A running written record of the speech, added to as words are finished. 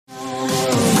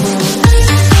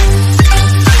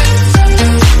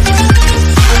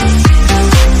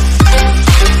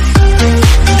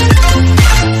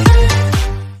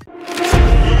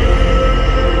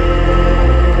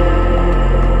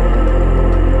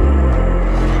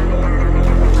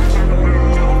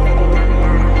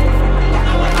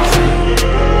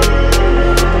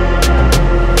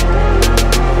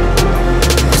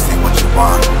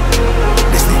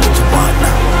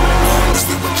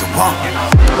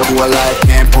Who alive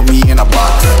can't put me in a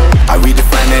box. I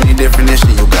redefine any definition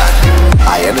you got.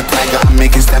 I am the tiger, I'm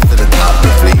making steps to the top. The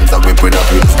flames, I rip it up,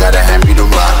 you just gotta hand me the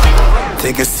rock.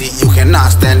 Take a seat, you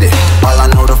cannot stand it. All I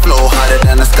know, the flow harder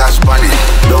than a Scotch bonnet.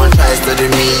 Don't try study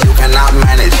me, you cannot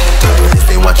manage. This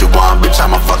ain't what you want, bitch,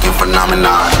 I'm a fucking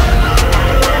phenomenon.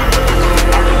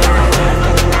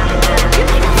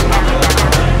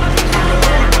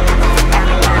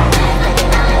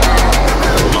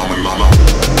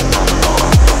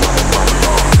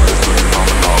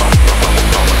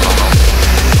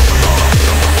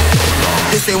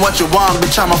 This ain't what you want,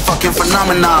 bitch, I'm a fucking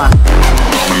phenomenon.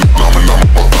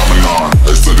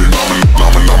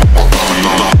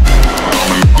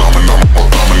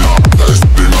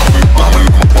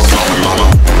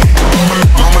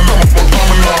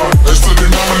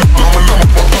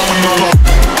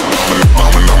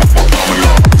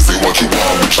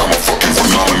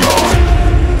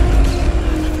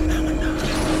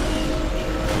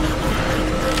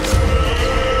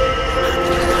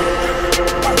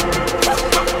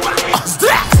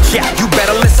 Yeah, you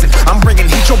better listen. I'm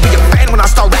bringing heat, you'll be a fan when I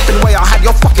start rapping. Way I'll have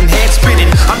your fucking head spinning.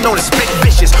 I'm known as spit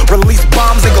vicious, release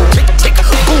bombs and go tick tick.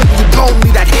 Boom, you blow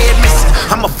me, that head missing.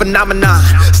 I'm a phenomenon,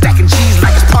 stacking cheese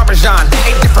like it's Parmesan.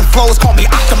 8 different flows, call me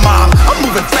Octomom. I'm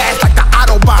moving fast like the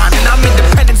Autobahn, and I'm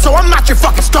independent, so I'm not your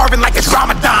fucking starving like it's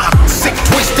Ramadan. Sick,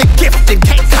 twisted, gifted,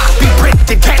 can't copy,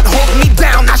 printed, can't hold me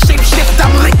down. I shape shift,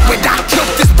 I'm liquid. I killed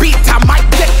this beat, I might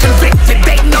get convicted.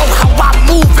 They know how I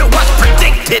move, it was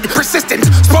predicted. Persistent,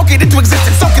 spoke it into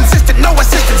existence, so consistent, no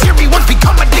assistance. Hear me once,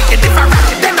 become addicted. If I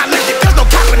rap it, then I live it. There's no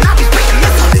cap when I be speaking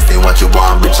this. This ain't what you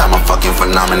want, bitch, I'm a fucking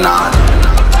phenomenon.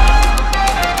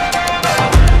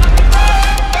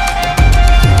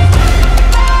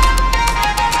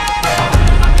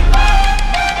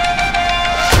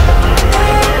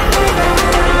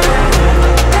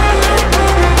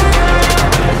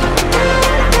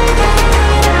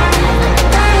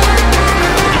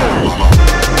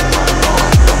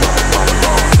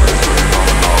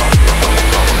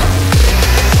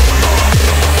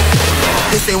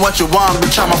 This ain't what you want,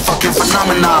 bitch, I'm a fucking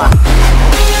phenomenon.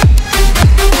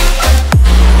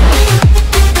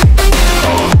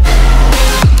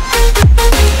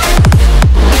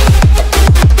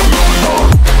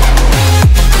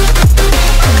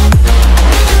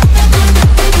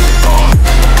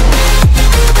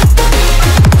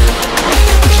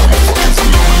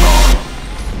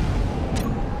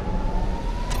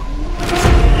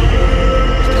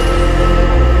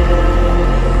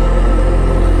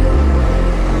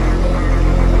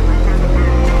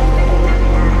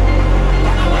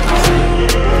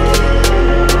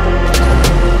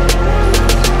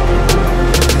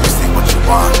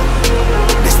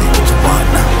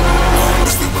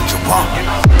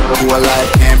 Who alive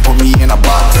can't put me in a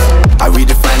box. I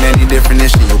redefine any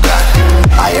definition you got.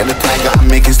 I am the tiger, I'm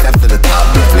making steps to the top.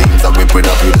 The flames, I rip it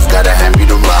up, you just gotta hand me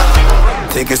the rock.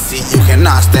 Take a seat, you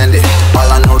cannot stand it. All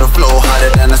I know, the flow harder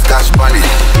than a Scotch bonnet.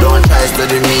 Don't try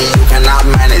study me, you cannot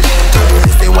manage.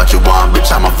 This ain't what you want,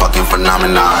 bitch, I'm a fucking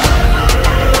phenomenon.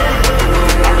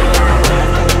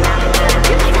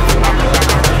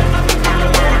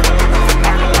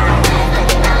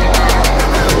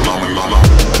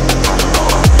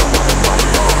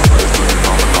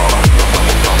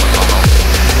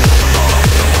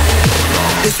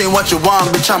 This ain't what you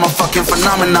want, bitch, I'm a fucking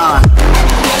phenomenon.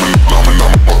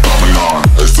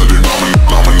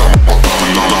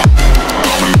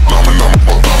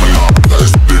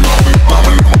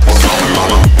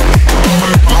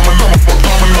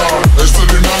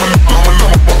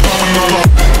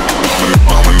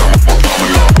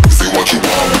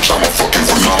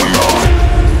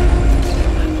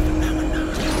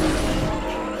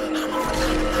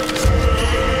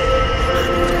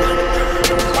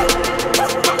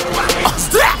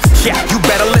 Yeah, you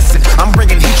better listen. I'm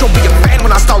bringing heat, you'll be a fan when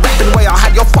I start rapping. Way I'll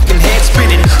have your fucking head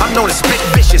spinning. I'm known as spit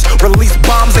vicious, release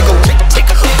bombs and go tick tick.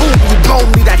 Boom, you blow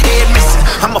me, that head missing.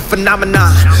 I'm a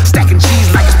phenomenon, stacking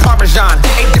cheese like it's Parmesan.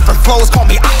 8 different flows, call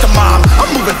me Octomom. I'm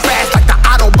moving fast like the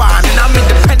Autobahn, and I'm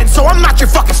independent, so I'm not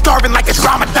your fucking starving like it's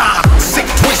Ramadan. Sick,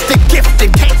 twisted, gifted,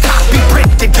 can't copy,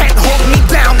 printed, can't hold me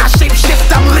down. I shape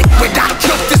shift, I'm liquid. I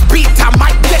killed this beat, I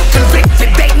might get convicted.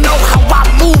 They know how I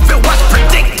move, it was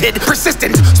predicted.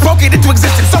 Persistent, spoke it into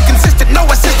existence, so consistent, no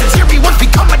assistance. Hear me once,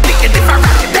 become addicted. If I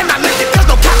rap it, then I live it. There's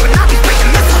no cap when I be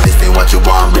speaking this. This ain't what you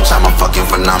want, bitch, I'm a fucking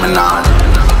phenomenon.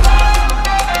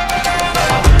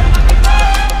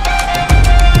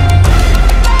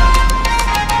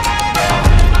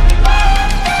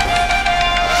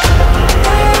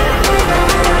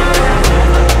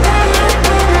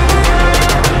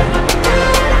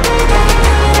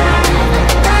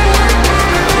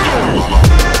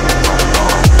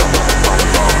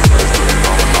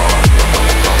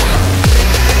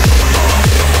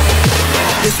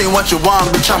 ain't what you want,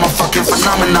 bitch, I'm a fucking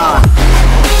phenomenon.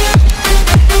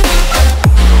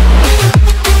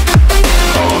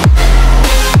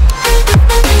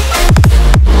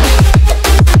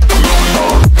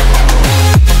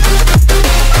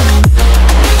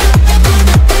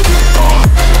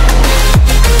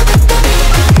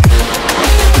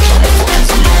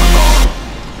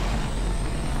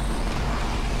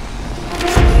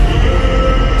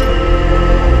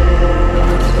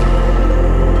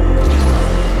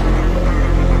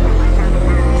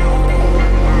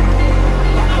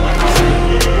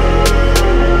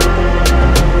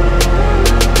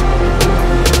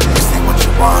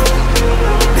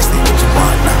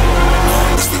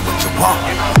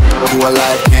 You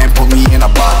alive, can't put me in a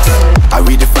box. I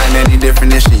redefine any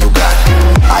definition you got.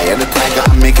 I am the tiger,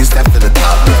 I'm making steps to the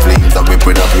top. The flames, I whip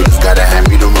it up, you just gotta hand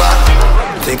me the rock.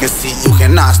 Take a seat, you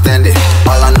cannot stand it.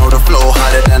 All I know, the flow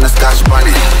harder than a Scotch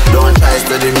bonnet. Don't try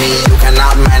study me, you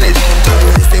cannot manage.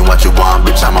 This ain't what you want,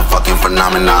 bitch, I'm a fucking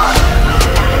phenomenon.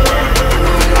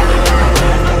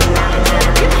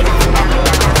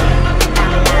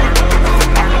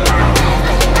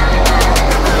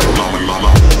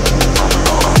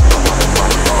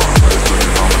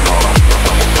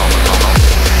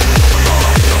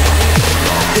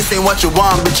 This ain't what you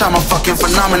want, bitch, I'm a fucking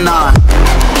phenomenon.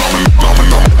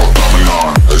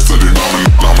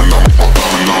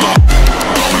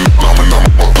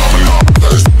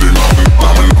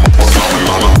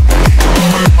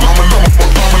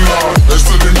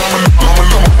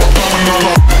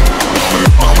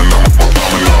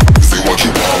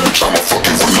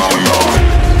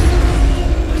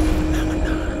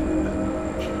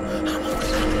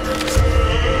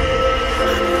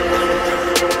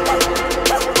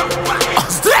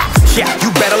 Yeah,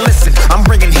 you better listen. I'm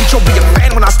bringing heat, you'll be a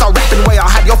fan when I start rapping. Way I'll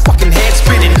have your fucking head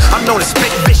spinning. I'm known as spit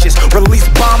vicious, release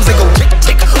bombs and go tick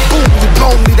tick. Boom, you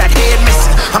blow me, that head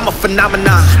missing. I'm a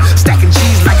phenomenon, stacking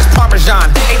cheese like it's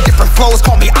Parmesan. 8 different flows,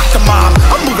 call me Octomom.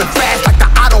 I'm moving fast like the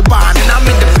Autobahn, and I'm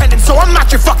independent, so I'm not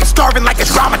your fucking starving like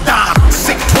it's Ramadan.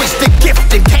 Sick, twisted,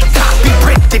 gifted, can't copy,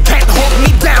 printed, can't hold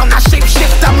me down. I shape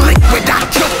shift, I'm liquid. I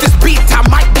killed this beat, I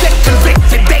might get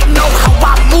convicted. They know how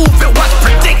I move, it was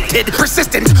predicted.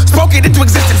 Persistent, spoke it into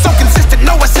existence, so consistent,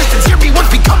 no assistance. Hear me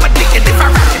once, become addicted. If I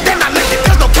rap it, then I live it.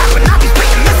 There's no cap when I be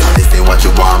spitting this. This ain't what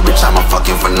you want, bitch, I'm a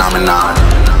fucking phenomenon.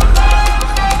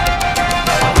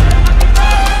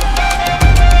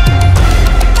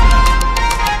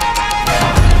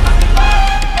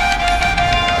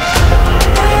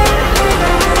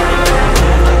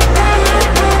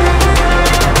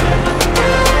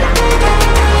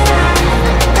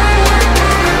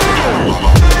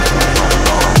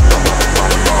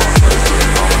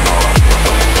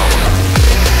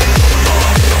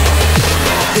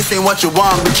 This ain't what you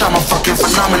want, bitch, I'm a fucking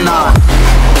phenomenon.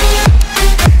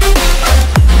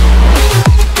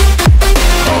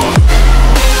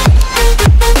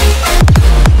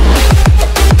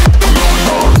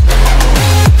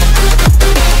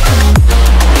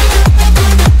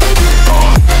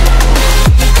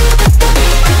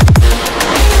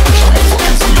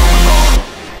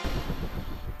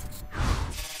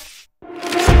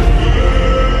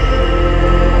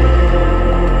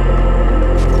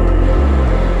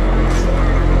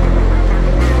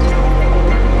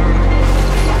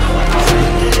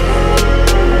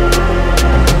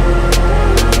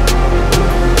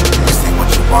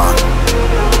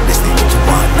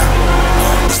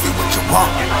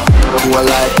 You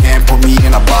alive, can't put me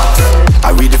in a box.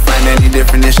 I redefine any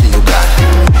definition you got.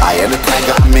 I am the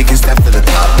tiger, I'm making steps to the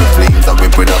top. The flames, I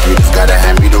whip it up, you just gotta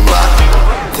hand me the rock.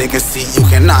 Take a seat, you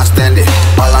cannot stand it.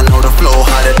 All I know, the flow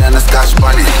harder than a Scotch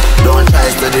bonnet. Don't try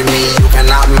study me, you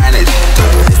cannot manage.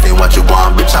 This ain't what you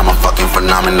want, bitch, I'm a fucking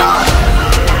phenomenon.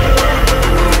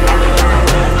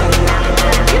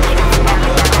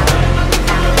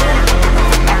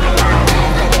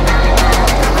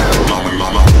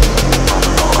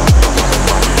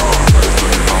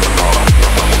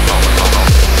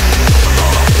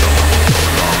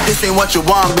 This ain't what you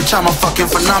want, bitch, I'm a fucking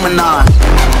phenomenon.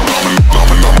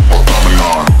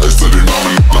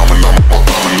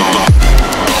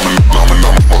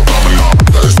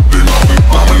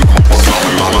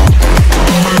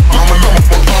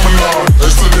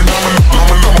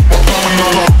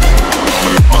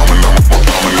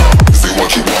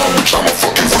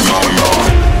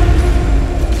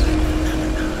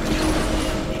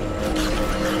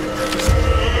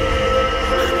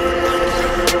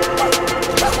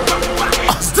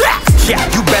 Yeah,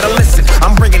 you better listen.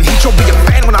 I'm bringing heat, you'll be a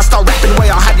fan when I start rapping. Way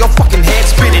I'll have your fucking head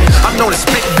spinning. I'm known as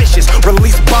spit vicious,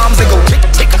 release bombs and go tick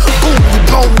tick. Boom, you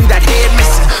blow me, that head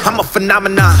missing. I'm a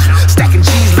phenomenon, stacking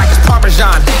cheese like it's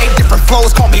Parmesan. 8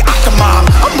 hoes call me Octomom.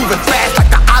 I'm moving fast like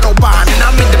the Autobahn, and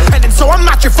I'm independent, so I'm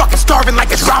not your fucking starving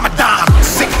like it's Ramadan.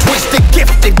 Sick, twisted,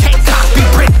 gifted, can't copy,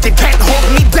 printed, can't hold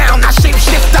me down. I shape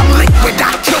shift, I'm liquid.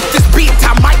 I killed this beat,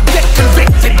 I might get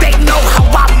convicted. They know how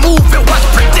I move, it was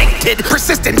predicted.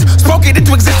 Persistent, spoke it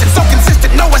into existence, so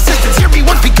consistent, no assistance. Hear me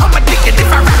once, become addicted. If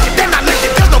I rap it, then I live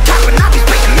it. There's no cap and I be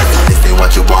spitting this. This ain't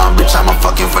what you want, bitch, I'm a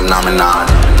fucking phenomenon.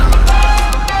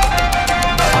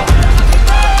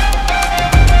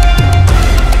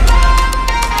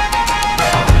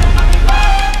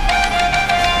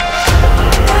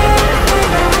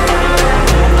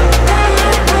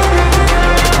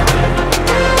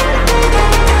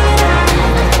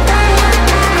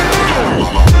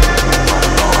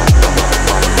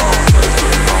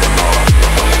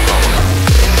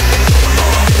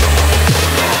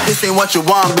 This ain't what you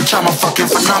want, bitch, I'm a fucking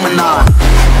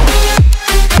phenomenon.